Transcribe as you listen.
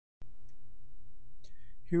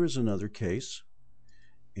Here is another case,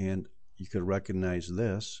 and you could recognize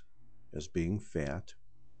this as being fat.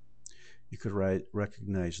 You could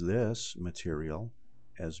recognize this material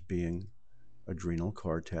as being adrenal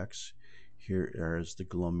cortex. Here is the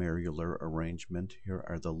glomerular arrangement. Here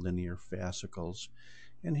are the linear fascicles.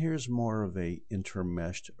 And here's more of a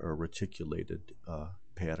intermeshed or reticulated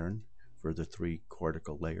pattern for the three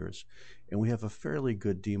cortical layers. And we have a fairly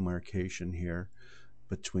good demarcation here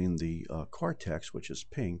between the cortex, which is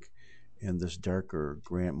pink, and this darker,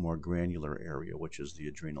 more granular area, which is the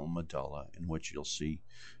adrenal medulla, in which you'll see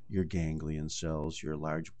your ganglion cells, your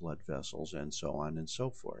large blood vessels, and so on and so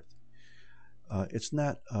forth. It's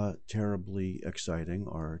not terribly exciting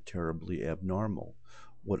or terribly abnormal.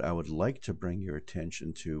 What I would like to bring your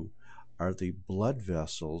attention to are the blood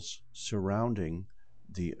vessels surrounding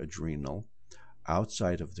the adrenal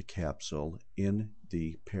outside of the capsule in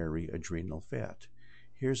the periadrenal fat.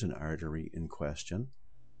 Here's an artery in question.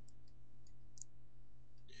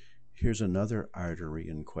 Here's another artery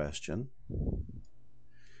in question.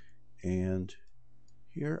 And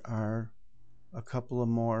here are a couple of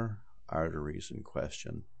more arteries in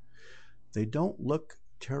question. They don't look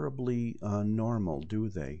terribly normal, do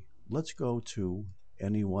they? Let's go to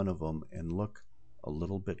any one of them and look a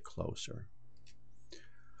little bit closer.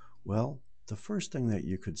 Well, the first thing that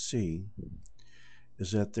you could see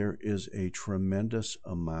is that there is a tremendous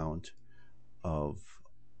amount of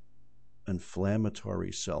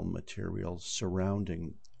inflammatory cell material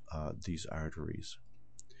surrounding these arteries.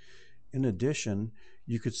 In addition,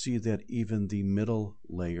 you could see that even the middle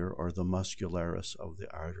layer, or the muscularis of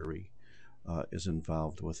the artery, is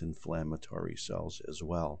involved with inflammatory cells as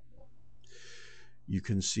well. You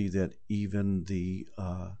can see that even the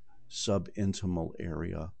subintimal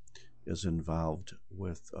area is involved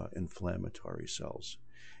with inflammatory cells.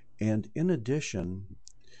 And in addition,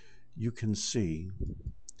 you can see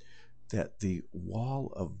that the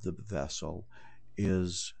wall of the vessel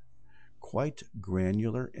is quite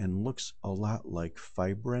granular and looks a lot like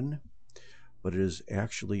fibrin, but it is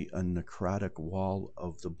actually a necrotic wall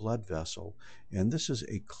of the blood vessel. And this is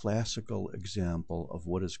a classical example of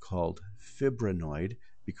what is called fibrinoid,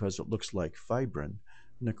 because it looks like fibrin,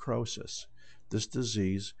 necrosis. This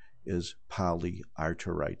disease is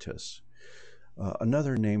polyarteritis.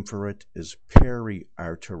 Another name for it is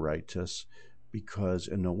periarteritis, because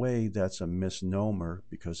in a way that's a misnomer,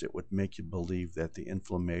 because it would make you believe that the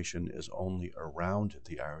inflammation is only around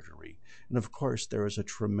the artery. And of course, there is a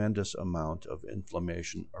tremendous amount of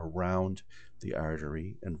inflammation around the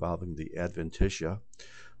artery involving the adventitia.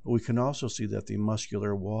 But we can also see that the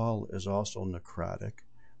muscular wall is also necrotic,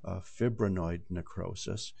 fibrinoid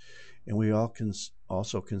necrosis. And we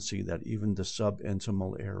also can see that even the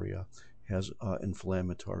subintimal area has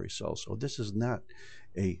inflammatory cells. So this is not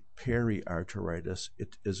a periarteritis,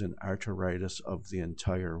 it is an arteritis of the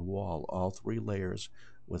entire wall, all three layers,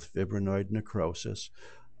 with fibrinoid necrosis,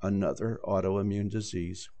 another autoimmune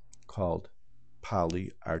disease called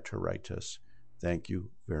polyarteritis. Thank you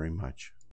very much.